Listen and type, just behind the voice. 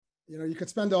You could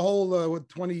spend a whole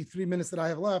 23 minutes that I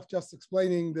have left just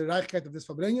explaining the Reichkeit of this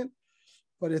Fabrengen,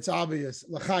 but it's obvious.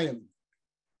 L'chaim.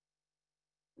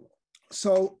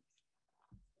 So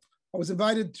I was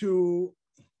invited to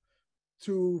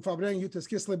Fabrengen Yutas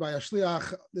Kislev by a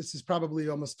shliach. This is probably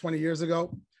almost 20 years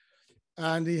ago.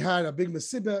 And he had a big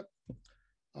mesibah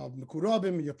of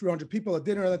Mekurabim, 300 people at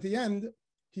dinner. And at the end,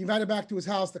 he invited back to his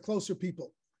house the closer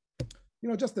people.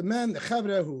 Just the men, the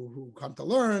chevre who come to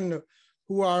learn,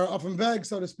 who are often vague,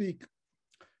 so to speak.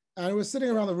 And we were sitting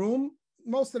around the room,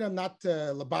 most of them not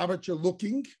Lubavitcher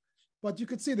looking, but you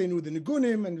could see they knew the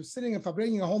Nigunim and were sitting and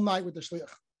Fabrengen a whole night with the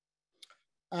shliach.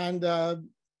 And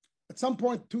at some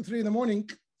point, 2, 3 in the morning,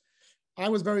 I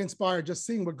was very inspired just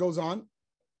seeing what goes on.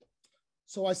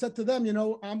 So I said to them,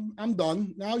 I'm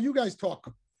done. Now you guys talk.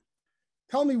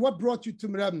 Tell me what brought you to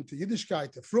Rebbe, to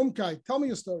Yiddishkeit, to Frumkeit. Tell me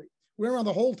your story. We went around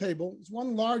the whole table. It's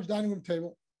one large dining room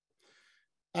table.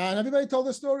 And everybody told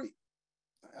their story.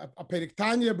 A Perek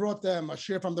Tanya brought them, a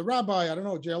share from the rabbi, I don't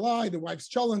know, JLI, the wife's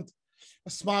cholent, a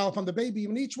smile from the baby.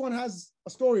 And each one has a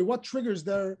story. What triggers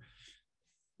their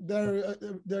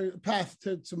path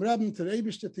to Rebbe, to the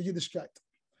Eibishter, to Yiddishkeit.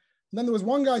 And then there was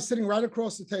one guy sitting right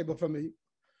across the table from me,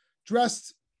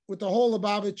 dressed with the whole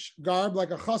Lubavitch garb,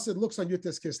 like a chassid looks on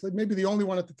Yutas Kislev, maybe the only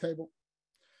one at the table.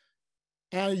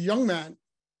 And a young man.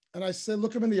 And I said,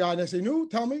 look him in the eye, and I say, "No,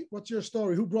 tell me, what's your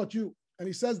story? Who brought you?" And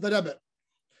he says, "The Rebbe."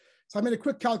 So I made a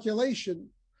quick calculation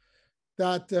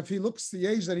that if he looks the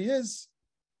age that he is,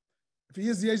 if he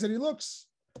is the age that he looks,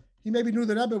 he maybe knew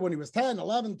the Rebbe when he was 10,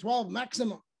 11, 12,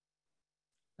 maximum.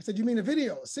 I said, "You mean a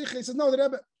video, a sikh?" He said, "No, the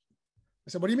Rebbe." I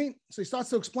said, "What do you mean?" So he starts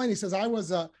to explain. He says, "I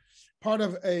was part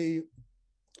of a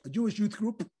Jewish youth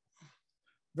group,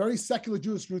 very secular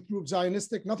Jewish youth group,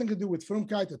 Zionistic, nothing to do with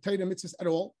Frumkeit or Torah mitzvahs at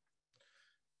all,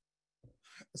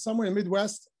 somewhere in the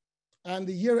Midwest. And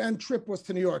the year-end trip was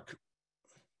to New York.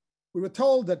 We were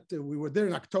told that we were there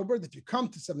in October, that you come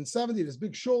to 770, this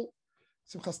big shul,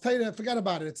 Simchas Torah, forget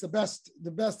about it. It's the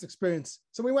best experience."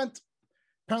 So we went.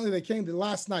 Apparently they came the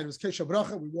last night. It was Kesha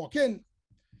Bracha. We walk in,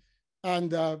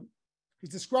 and he's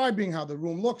describing how the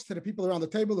room looks to the people around the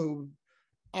table who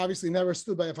obviously never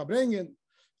stood by a Fabrengen.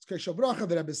 It's Kesha Bracha,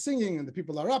 the Rebbe is singing, and the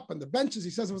people are up, and the benches, he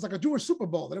says it was like a Jewish Super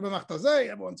Bowl. The Rebbe Machtazeh,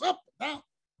 everyone's up, down.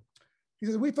 He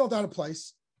says, we felt out of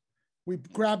place.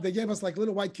 They gave us like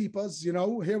little white kippahs,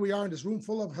 here we are in this room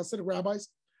full of Hasidic rabbis.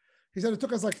 He said it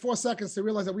took us like 4 seconds to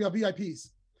realize that we are VIPs.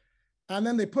 And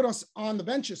then they put us on the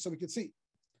benches so we could see.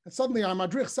 And suddenly our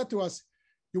madrich said to us,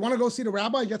 "You want to go see the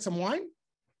rabbi, get some wine?"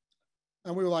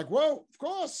 And we were like, "Whoa, of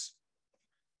course."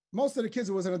 Most of the kids,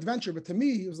 it was an adventure, but to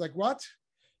me, it was like, what?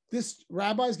 This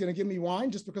rabbi is going to give me wine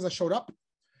just because I showed up?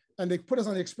 And they put us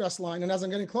on the express line. And as I'm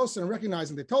getting closer and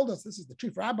recognizing, they told us this is the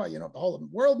chief rabbi, the whole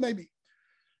world maybe.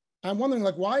 I'm wondering,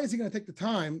 why is he going to take the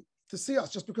time to see us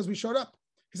just because we showed up?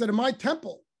 He said, in my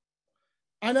temple,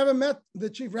 I never met the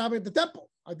chief rabbi at the temple.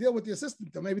 I deal with the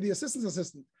assistant, or maybe the assistant's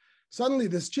assistant. Suddenly,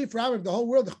 this chief rabbi of the whole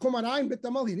world,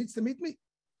 he needs to meet me.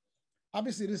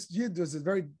 Obviously, this Yid was a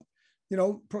very,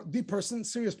 deep person,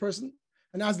 serious person.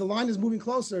 And as the line is moving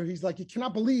closer, he's like, he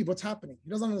cannot believe what's happening. He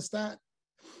doesn't understand.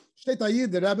 Shtei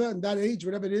Yid, the Rebbe, in that age,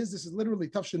 whatever it is, this is literally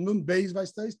Tafshin Nun Beis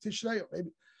Vaistais, Tishrei,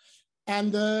 maybe.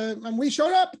 And we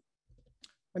showed up.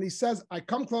 And he says, I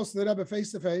come close to the Rebbe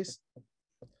face to face.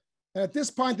 And at this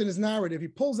point in his narrative, he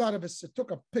pulls out of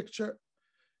took a picture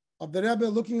of the Rebbe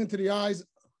looking into the eyes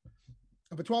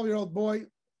of a 12-year-old boy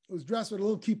who's dressed with a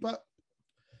little kippah.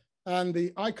 And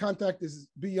the eye contact is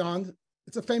beyond.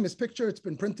 It's a famous picture. It's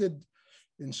been printed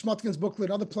in Schmutkin's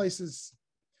booklet, other places.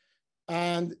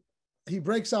 And he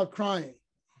breaks out crying.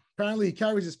 Apparently, he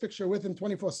carries his picture with him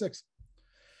 24/6.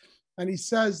 And he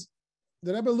says,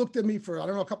 the Rebbe looked at me for,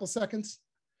 a couple of seconds.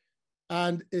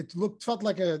 And it felt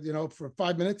like for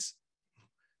 5 minutes,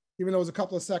 even though it was a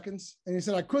couple of seconds. And he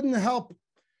said, I couldn't help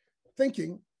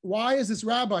thinking, why is this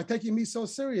rabbi taking me so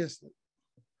seriously?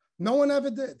 No one ever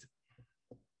did.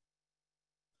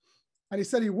 And he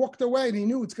said he walked away and he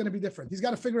knew it's going to be different. He's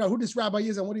got to figure out who this rabbi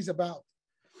is and what he's about.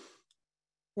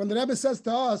 When the Rebbe says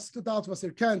to us, we didn't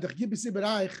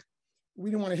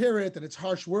want to hear it, and it's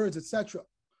harsh words, etc.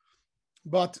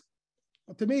 But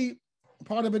to me,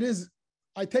 part of it is,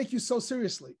 I take you so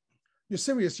seriously. You're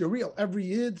serious, you're real. Every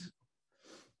Yid,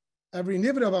 every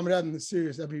Nivra of Amrad is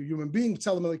serious, every human being,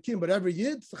 but every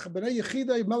Yid,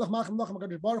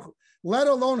 let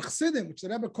alone Chassidim, which the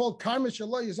Rebbe called Karmish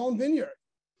Allah, his own vineyard.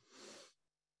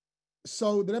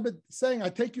 So the Rebbe is saying, I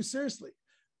take you seriously,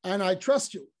 and I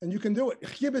trust you, and you can do it.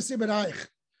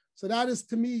 So that is,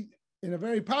 to me, in a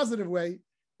very positive way,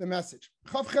 the message.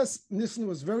 Chavches Nissen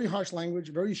was very harsh language,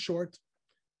 very short.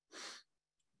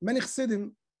 Many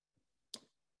Chassidim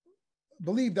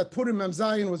believed that Purim Mem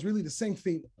Zayin was really the same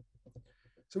theme.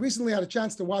 So recently I had a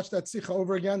chance to watch that Sikha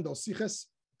over again, those Sikhas,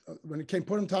 when it came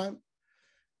Purim time.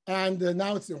 And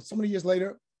now it's so many years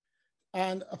later.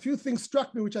 And a few things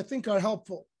struck me, which I think are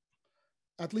helpful.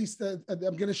 At least I'm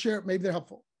going to share, maybe they're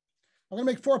helpful. I'm going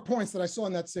to make 4 points that I saw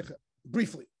in that Sikha,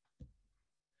 briefly.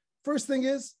 First thing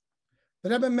is, the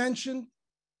Rebbe mentioned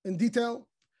in detail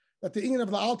that the Inyan of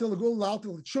the Altel, the Gul, the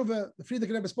Altel, the Tshuva, the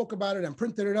Frierdiker Rebbe spoke about it and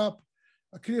printed it up,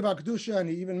 a Kriya Kedusha, and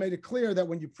he even made it clear that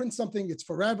when you print something, it's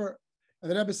forever.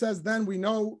 And the Rebbe says, then we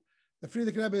know the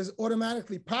Frierdiker Rebbe is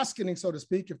automatically paskening, so to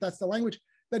speak, if that's the language,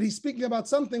 that he's speaking about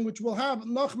something which will have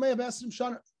Noch Mei V'Esrim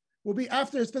Shana, will be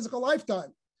after his physical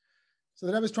lifetime. So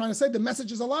the Rebbe is trying to say the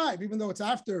message is alive, even though it's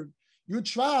after Yud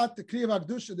Shvat, the Kriya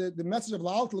Kedusha, the message of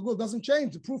La'al L'Gul doesn't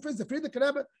change. The proof is the Frierdiker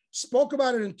Rebbe spoke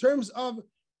about it in terms of,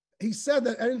 he said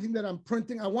that anything that I'm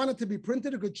printing, I want it to be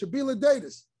printed, it should be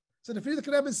l'datus. So the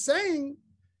Frierdiker Rebbe is saying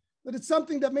that it's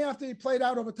something that may have to be played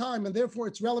out over time, and therefore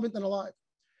it's relevant and alive.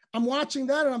 I'm watching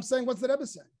that and I'm saying, what's the Rebbe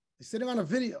saying? He's sitting on a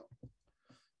video.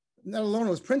 Let alone it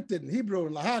was printed in Hebrew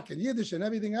and Lahak and Yiddish and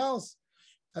everything else.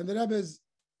 And the Rebbe is,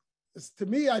 to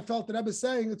me, I felt the Rebbe is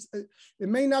saying it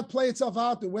may not play itself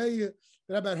out the way the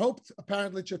Rebbe had hoped.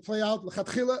 Apparently it should play out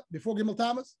l'chatchila before Gimel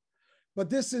Tammuz. But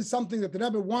this is something that the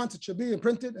Rebbe wants. It should be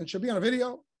imprinted and should be on a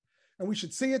video. And we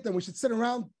should see it and we should sit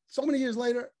around so many years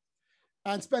later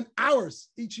and spend hours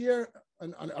each year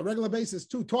on a regular basis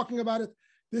too, talking about it.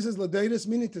 This is l'datus,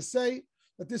 meaning to say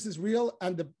that this is real.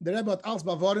 And the Rebbe at altz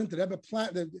bavorin, the Rebbe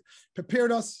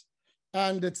prepared us.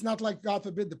 And it's not like, God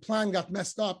forbid, the plan got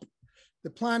messed up. The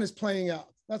plan is playing out.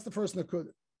 That's the first Nakud.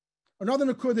 Another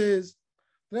Nakud is,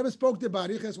 the Rebbe spoke to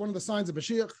Barich as one of the signs of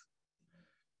Mashiach.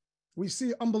 We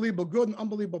see unbelievable good and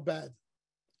unbelievable bad.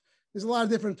 There's a lot of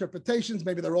different interpretations.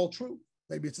 Maybe they're all true.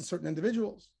 Maybe it's in certain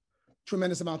individuals.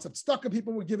 Tremendous amounts of tzedakah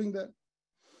people were giving them.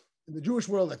 In the Jewish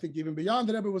world, I think even beyond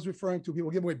the Rebbe was referring to, people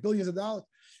give away billions of dollars.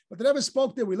 But the Rebbe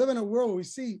spoke there. We live in a world where we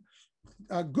see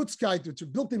good sky, which are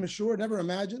built in Meshur, never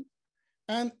imagined.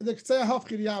 And the Ktseya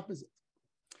the opposite.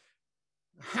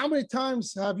 How many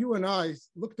times have you and I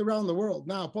looked around the world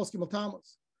now, post Gimel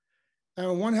Tammuz? And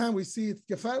on one hand, we see it's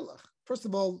gefährlich. First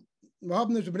of all, to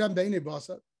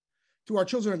our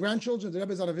children and grandchildren, the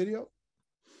Rebbe is on a video.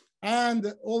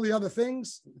 And all the other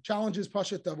things, challenges,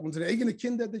 Pashat, unsere eigene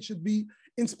Kinder that should be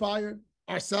inspired,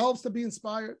 ourselves to be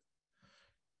inspired.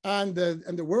 And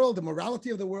the world, the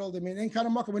morality of the world. I mean, ain't kind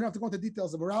of mucker, we don't have to go into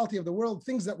details. The morality of the world,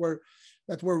 things that were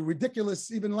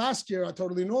ridiculous even last year are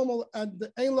totally normal. And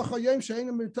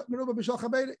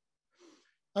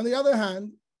on the other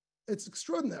hand, it's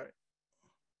extraordinary.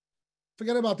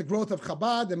 Forget about the growth of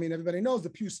Chabad. I mean, everybody knows the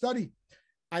Pew study.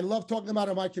 I love talking about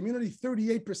it in my community.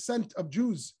 38% of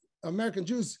Jews, American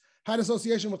Jews, had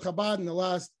association with Chabad in the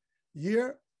last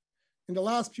year. In the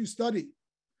last Pew study,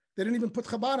 they didn't even put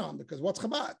Chabad on because what's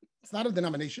Chabad? It's not a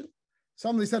denomination.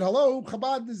 Somebody said, hello,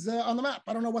 Chabad is on the map.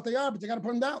 I don't know what they are, but you got to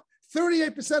put them down.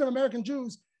 38% of American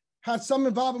Jews had some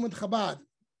involvement with Chabad.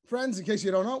 Friends, in case you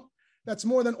don't know, that's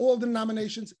more than all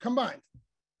denominations combined.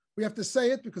 We have to say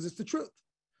it because it's the truth.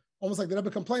 Almost like the Rebbe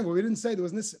complained, but we didn't say there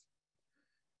was Nissen.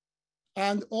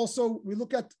 And also, we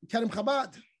look at Kerem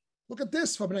Chabad. Look at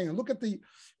this, Fabrengen. Look at the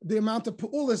amount of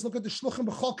pu'ulis. Look at the shluchim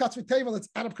b'chol katz v'tevel. It's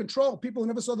out of control. People who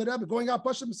never saw the Rebbe going out,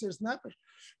 pushing Mesiras Nefesh.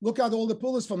 Look at all the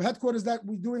pu'ulis from headquarters that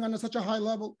we're doing on such a high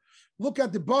level. Look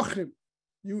at the bochurim.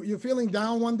 You're feeling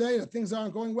down one day that things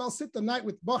aren't going well. Sit the night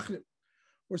with bochurim,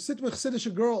 or sit with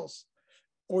chassidishe girls,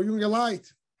 or yungerliet,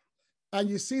 and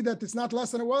you see that it's not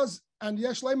less than it was, and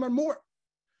yesh lomar more.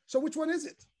 So which one is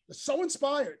it? They're so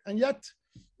inspired, and yet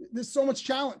there's so much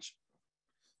challenge.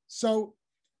 So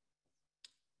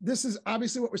this is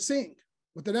obviously what we're seeing.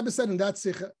 What the Rebbe said in that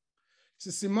Sikha, it's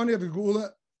a simony of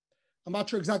Gula. I'm not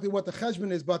sure exactly what the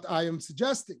cheshbon is, but I am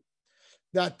suggesting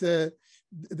that the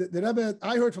Rebbe,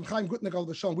 I heard from Chaim Gutnick al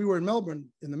Vashon, we were in Melbourne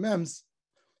in the MEMS.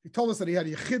 He told us that he had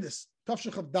Yechidus,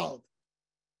 Tafshich of Dald.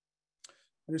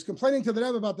 And he was complaining to the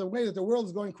Rebbe about the way that the world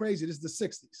is going crazy. This is the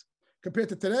 60s. Compared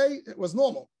to today, it was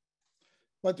normal,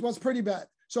 but it was pretty bad.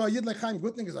 So a Yid like Chaim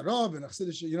Gutnick is a Rav and a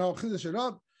chassidishe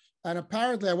Rav. And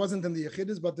apparently I wasn't in the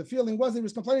Yechidus, but the feeling was he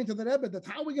was complaining to the Rebbe that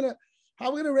how are we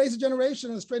gonna raise a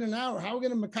generation in a straight an hour? How are we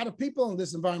gonna makata people in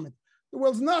this environment? The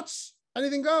world's nuts.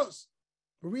 Anything goes.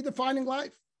 We're redefining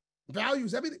life,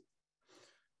 values, everything.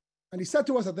 And he said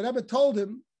to us that the Rebbe told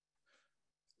him,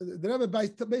 the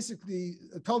Rebbe basically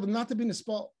told him not to be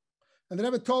nispal. And the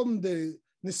Rebbe told him the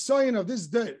nisayon of this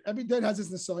day, every day has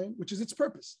its nisayon, which is its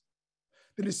purpose.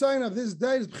 The nisayon of this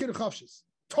day is b'chira chavshis,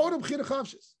 total b'chira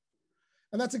chavshis.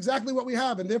 And that's exactly what we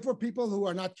have. And therefore, people who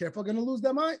are not careful are going to lose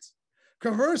their minds.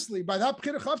 Conversely, by that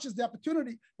Bechira Chavshis is the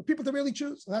opportunity for people to really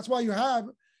choose. And that's why you have,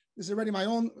 this is already my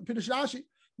own Pirush Rashi,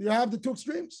 you have the two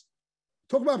extremes.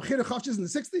 Talk about Bechira Chavshis in the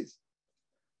 60s.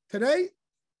 Today,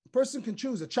 a person can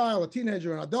choose, a child, a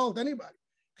teenager, an adult, anybody,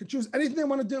 can choose anything they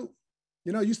want to do.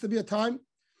 You know, it used to be a time,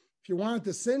 if you wanted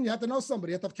to sin, you had to know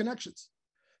somebody, you had to have connections.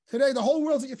 Today, the whole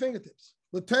world's at your fingertips.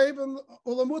 L'tev and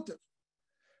u'lamutev.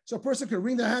 So a person can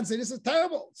wring their hands and say, this is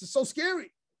terrible, this is so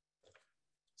scary.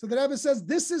 So the Rebbe says,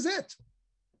 this is it.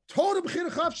 Total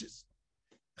b'chira chavshis.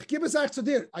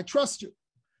 I trust you.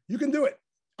 You can do it.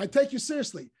 I take you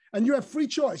seriously. And you have free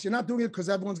choice. You're not doing it because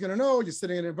everyone's going to know. You're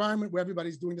sitting in an environment where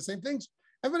everybody's doing the same things.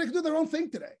 Everybody can do their own thing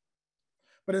today.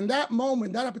 But in that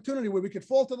moment, that opportunity where we could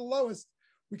fall to the lowest,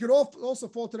 we could also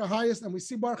fall to the highest. And we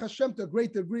see Baruch Hashem to a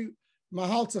great degree,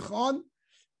 mahal tzachon,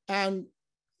 and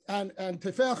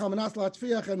tefeach hamanas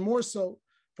latfiach, and more so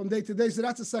from day to day. So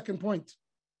that's the second point.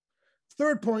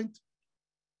 Third point,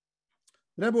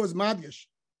 the Rebbe was madgish.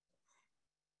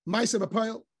 Ma'aseh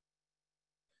b'poel.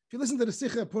 If you listen to the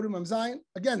Sikha Purim Am Zayin,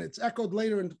 again, it's echoed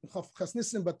later in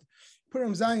Chassidishe, but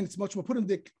Purim Zayin, it's much more Purim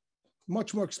Dik,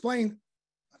 much more explained.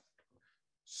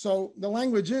 So the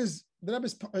language is, the Rebbe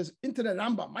is into the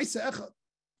Rambam, Ma'aseh echad.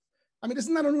 I mean, this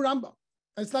is not a new Rambam.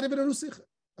 And it's not even a new Sikha.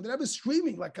 And the Rebbe is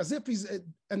screaming like as if he's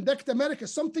entdecked America,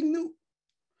 something new.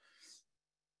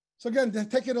 So again,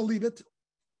 take it or leave it.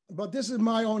 But this is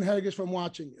my own heritage from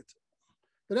watching it.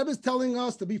 The Rebbe is telling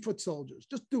us to be foot soldiers.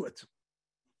 Just do it.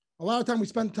 A lot of time we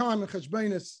spend time in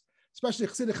cheshbonis, especially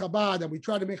chassidishe Chabad, and we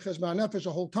try to make cheshbon nefesh a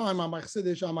whole time on my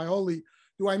chassidishe, on my holy.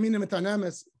 Do I mean him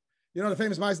tanemes? You know the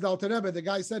famous Ma'aseh Alter Rebbe. The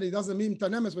guy said he doesn't mean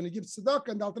tanemes when he gives tzedakah,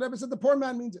 and the Alter Rebbe said the poor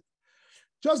man means it.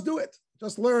 Just do it.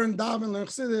 Just learn daven, learn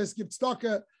chassidus, give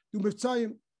tzedakah, do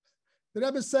mivtzayim. The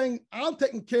Rebbe is saying, I'm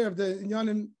taking care of the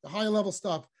inyanim, the higher level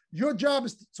stuff. Your job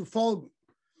is to follow me.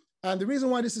 And the reason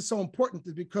why this is so important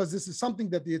is because this is something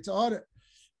that the Yitzhahara,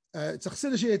 it's a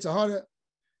chassidishe Yitzhahara,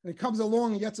 and he comes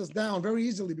along and gets us down very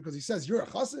easily because he says, you're a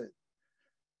chassid.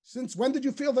 Since when did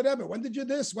you feel the Rebbe? When did you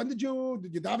this? When did you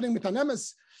davening with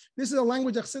tanemes? This is a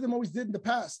language that chassidim always did in the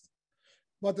past.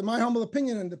 But in my humble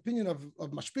opinion and the opinion of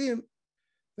Mashpiyim,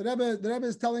 the Rebbe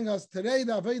is telling us today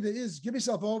the Aveda is give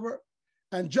yourself over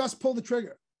and just pull the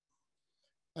trigger.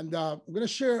 And I'm going to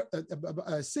share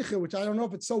a sikha, which I don't know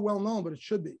if it's so well known, but it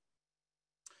should be.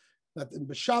 That in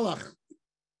B'Shalach,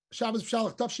 Shabbos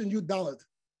B'Shalach, Tafshin Yud Dalet,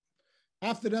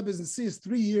 after the Rebbe is in Siyas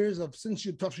 3 years of since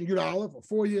Tafshin Yud Aleph, or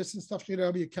 4 years since Tafshin Yud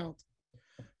Rebbe account.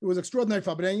 It was extraordinary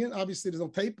Fabrenyan. Obviously, there's no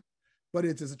tape, but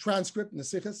it is a transcript in the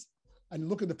Sikhas. And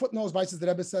look at the footnotes, vices the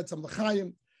Rebbe said, some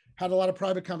L'chaim, had a lot of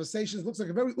private conversations. Looks like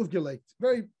a very yungerliet,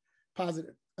 very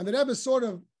positive. And the Rebbe sort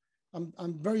of,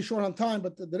 I'm very short on time,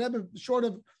 but the Rebbe sort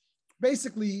of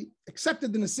basically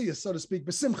accepted the Nesiyas, so to speak,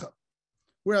 b'simcha.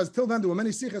 Whereas till then, there were many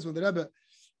sikhas when the Rebbe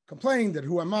complained that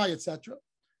who am I, etc.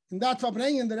 In that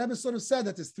Fabrenyan, the Rebbe sort of said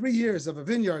that there's 3 years of a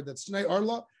vineyard that's Shnei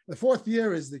Arla. The 4th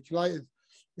year is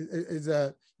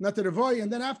the Neterevoy,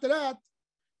 and then after that,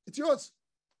 it's yours.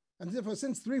 And therefore,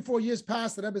 since 3-4 years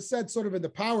passed, the Rebbe said, sort of in the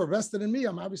power vested in me,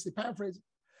 I'm obviously paraphrasing,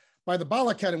 by the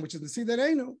Balakadim, which is the Siddur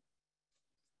Einu,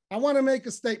 I want to make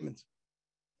a statement.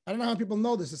 I don't know how people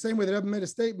know this. The same way the Rebbe made a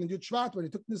statement, Yud Shvat, when he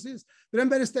took the Nesiyas, the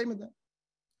Rebbe made a statement then.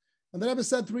 And the Rebbe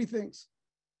said 3 things.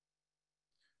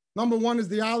 Number 1 is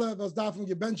the Allah, those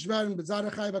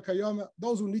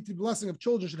who need the blessing of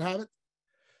children should have it.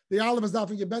 The Allah was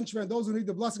dafin gebenchver, and those who need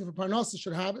the blessing for parnasa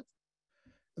should have it.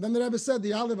 And then the Rebbe said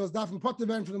the Allah was dafin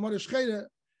poteven from the Mordech Shcheda,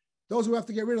 those who have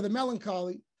to get rid of the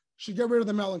melancholy should get rid of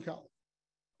the melancholy.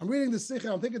 I'm reading this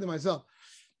sikha, I'm thinking to myself,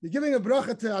 you're giving a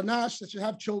bracha to Anash that should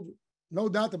have children. No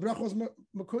doubt the bracha was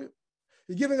Makuya.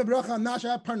 You're giving a bracha to Anash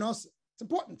that have parnasa. It's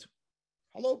important.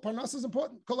 Hello, parnasa is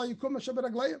important.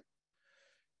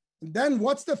 And then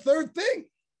what's the third thing?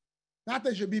 Not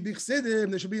they should be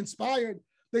bichsidim, they should be inspired.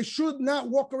 They should not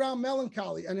walk around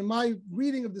melancholy. And in my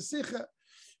reading of the Sikha,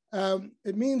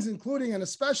 it means including and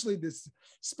especially this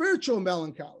spiritual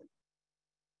melancholy.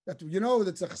 That, you know,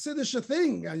 that's a chassidishe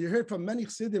thing. And you heard from many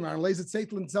chassidim, Aaron Lezit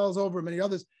Seitlin tells over, many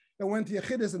others that went to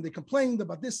Yechidus and they complained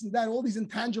about this and that, all these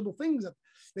intangible things that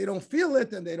they don't feel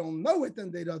it and they don't know it.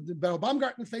 And they don't, Bel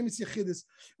Baumgarten, famous Yechidus.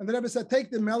 And the Rebbe said,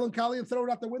 take the melancholy and throw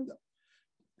it out the window.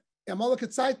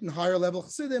 Amalek Zeiten, higher level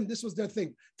chassidim, this was their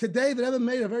thing. Today, the Rebbe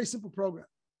made a very simple program.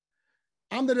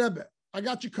 I'm the Rebbe. I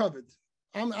got you covered.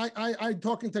 I'm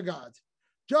talking to God.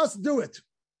 Just do it.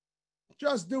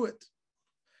 Just do it.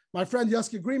 My friend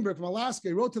Yaski Greenberg from Alaska,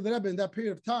 he wrote to the Rebbe in that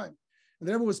period of time. And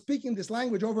the Rebbe was speaking this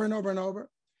language over and over and over.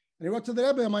 And he wrote to the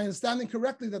Rebbe, am I understanding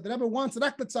correctly that the Rebbe wants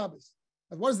Reklet Shabbos?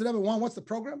 And what does the Rebbe want? What's the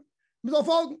program?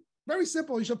 Very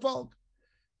simple. You should follow.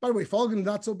 By the way, Folgen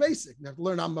not so basic. You have to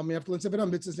learn Ambam, you have to learn Sefer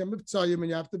HaMitzvahs, and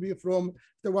you have to be from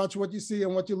to watch what you see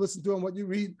and what you listen to and what you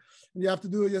read. And you have to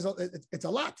do it's a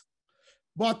lot.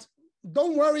 But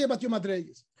don't worry about your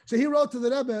madregas. So he wrote to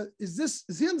the Rebbe, is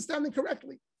he understanding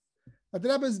correctly? But the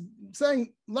Rebbe is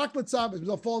saying, Lakletzav is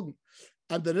Folgen.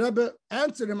 And the Rebbe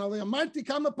answered him,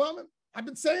 I've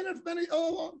been saying it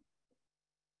all along.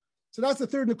 So that's the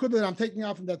third nekudah that I'm taking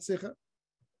out from that sikha.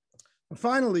 And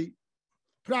finally,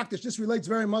 practice. This relates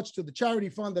very much to the charity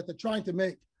fund that they're trying to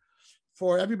make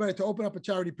for everybody to open up a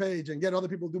charity page and get other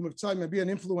people to do mitzvahs and be an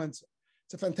influencer.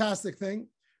 It's a fantastic thing.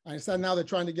 I understand now they're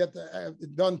trying to get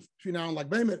it done between now and like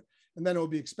Beimit, and then it will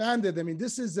be expanded. I mean,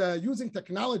 this is using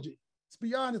technology. It's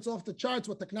beyond, it's off the charts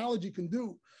what technology can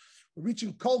do. We're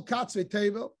reaching Kol Katzvei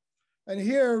Tevel, and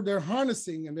here they're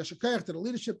harnessing and they're shekayach to the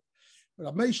leadership,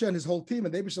 Rabbi Moshe and his whole team,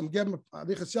 and they become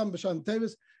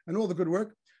Tevis and all the good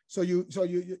work. So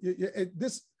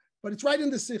this, but it's right in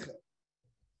the sikha.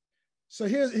 So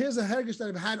here's a hergish that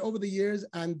I've had over the years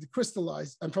and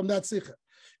crystallized, and from that sikha.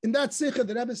 In that sikha,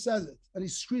 the Rebbe says it, and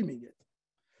he's screaming it.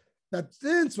 That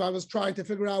since I was trying to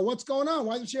figure out what's going on,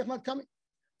 why is the Sheikh not coming?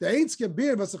 Imagine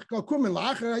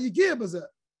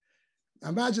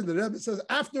the Rebbe says,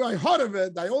 after I heard of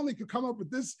it, I only could come up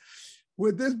with this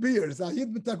beer.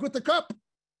 The cup.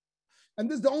 And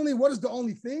this is what is the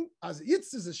only thing? As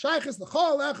it's is a shaykhis the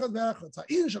chol echad ve'echad.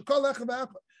 Sa'in shekol echad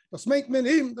ve'echad. Das make men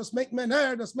him, das make men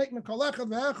her, das make men kol echad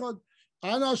ve'echad.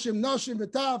 Anashim, nashim,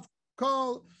 v'tav,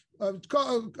 kol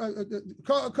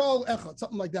echad,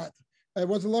 something like that.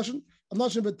 What's the lashon?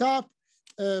 Anashim, v'tav,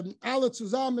 alle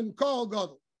zusammen, kol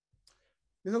gadol.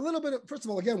 There's a little bit of, first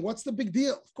of all, again, what's the big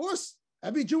deal? Of course,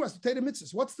 every Jew has to take the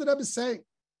mitzvahs. What's the Rebbe saying?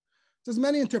 There's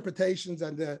many interpretations,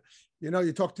 and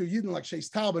you talk to Yidden like Sheis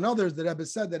Taub and others. The Rebbe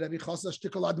said that Rebbe Chassidishe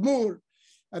shtikol admur,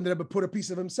 and the Rebbe put a piece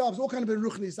of himself. All kind of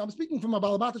ruchnis. I'm speaking from a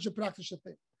balabatish practice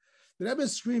thing. The Rebbe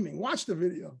is screaming. Watch the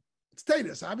video. It's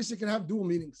Tatus. Obviously, it can have dual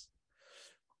meanings.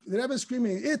 The Rebbe is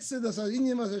screaming. It's the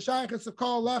inyam as a shaykh. It's a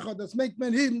kol lechad. That's make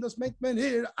men him. That's make men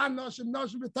here. Anashim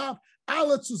nashim b'tav.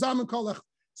 Alle zusammen kol lechad.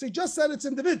 So he just said it's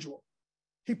individual.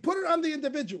 He put it on the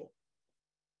individual,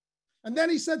 and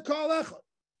then he said kol lechad.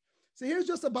 So here's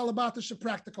just a balabatish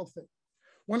practical thing.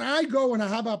 When I go and I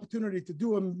have opportunity to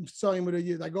do a mitzvah with a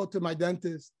yid, I go to my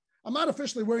dentist. I'm not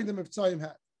officially wearing the mitzvah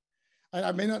hat.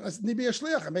 I may not be a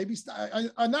shliach. I may be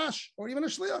a nash or even a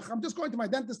shliach. I'm just going to my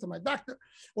dentist or my doctor,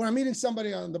 or I'm meeting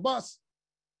somebody on the bus.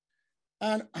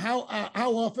 And how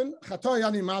often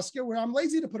where I'm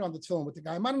lazy to put on the tefillin with the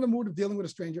guy. I'm not in the mood of dealing with a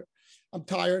stranger. I'm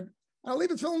tired. I'll leave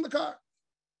the tefillin in the car.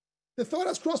 The thought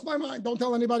has crossed my mind. Don't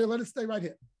tell anybody. Let it stay right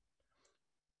here.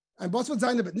 And boss was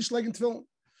zayin nicht legen tefillin.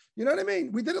 You know what I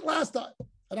mean? We did it last time,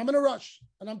 and I'm in a rush,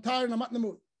 and I'm tired, and I'm not in the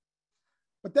mood.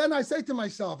 But then I say to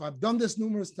myself, I've done this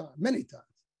numerous times, many times.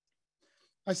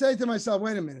 I say to myself,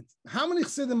 wait a minute. How many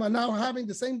chassidim are now having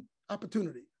the same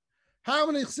opportunity? How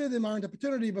many chassidim are in the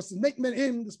opportunity? But make men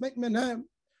him, das make men hem,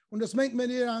 und das make men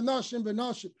hier anashim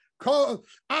v'nashim. Kol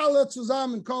alle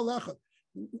zusammen kol echad.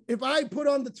 If I put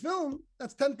on the tefillin,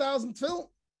 that's 10,000 tefillin.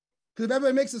 Because if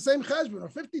everybody makes the same cheshbon, or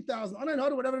 50,000,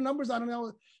 whatever the numbers, I don't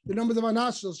know the numbers of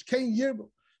anashos, kain yirbu.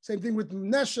 Same thing with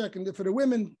neshek and for the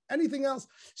women, anything else.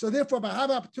 So therefore, if I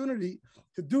have opportunity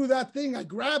to do that thing, I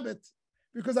grab it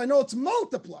because I know it's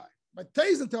multiplied. By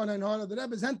Teisen to Aneinhara, the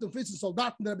Rebbe's Hentum Fitzen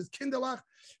Soldaten, the Rebbe's Kinderlach,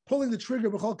 pulling the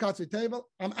trigger b'chol katzvei tevel.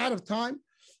 I'm out of time,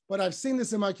 but I've seen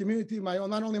this in my community, my own,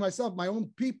 not only myself, my own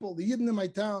people, the Yidden in my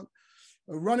town,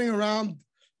 running around.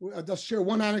 I'll just share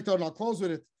one anecdote and I'll close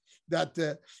with it. That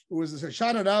it was a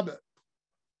Shana Rabba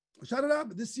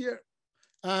this year.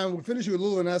 And we're finishing with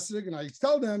Lulav and Esrig, and I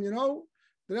tell them, the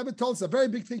Rebbe told us a very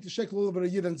big thing to shake Lulav and a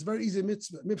Yid, and it's a very easy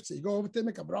mitzvah. You go over to him,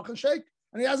 make a bracha and shake,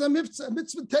 and he has a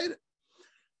mitzvah tater.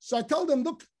 So I told them,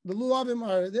 look, the Lulavim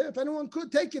are there. If anyone could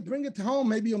take it, bring it home,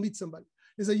 maybe you'll meet somebody.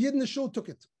 There's a Yid in the shul took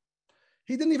it.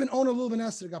 He didn't even own a Lulav and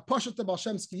Esrig. A Pashat the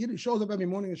Balshemski Yid, he shows up every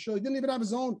morning and shul. He didn't even have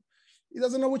his own. He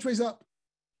doesn't know which way's up.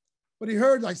 But he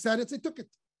heard I said it, so he took it.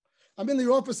 I'm in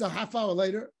the office a half hour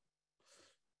later.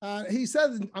 He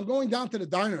said, I'm going down to the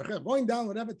diner, going down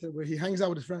whatever to where he hangs out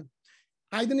with his friend.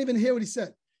 I didn't even hear what he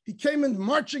said. He came in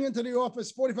marching into the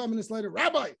office 45 minutes later.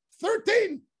 Rabbi,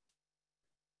 13,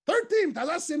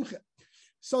 Simcha.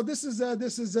 So this is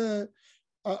a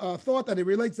thought that it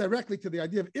relates directly to the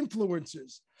idea of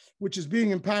influencers, which is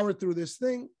being empowered through this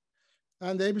thing.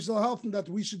 And the Rebbe will help them that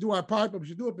we should do our part, but we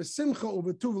should do it with simcha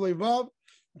over tuv levav,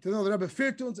 to know the Rebbe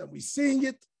fears and we're seeing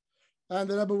it. And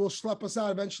the Rebbe will schlep us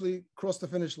out, eventually cross the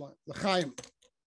finish line. L'chaim.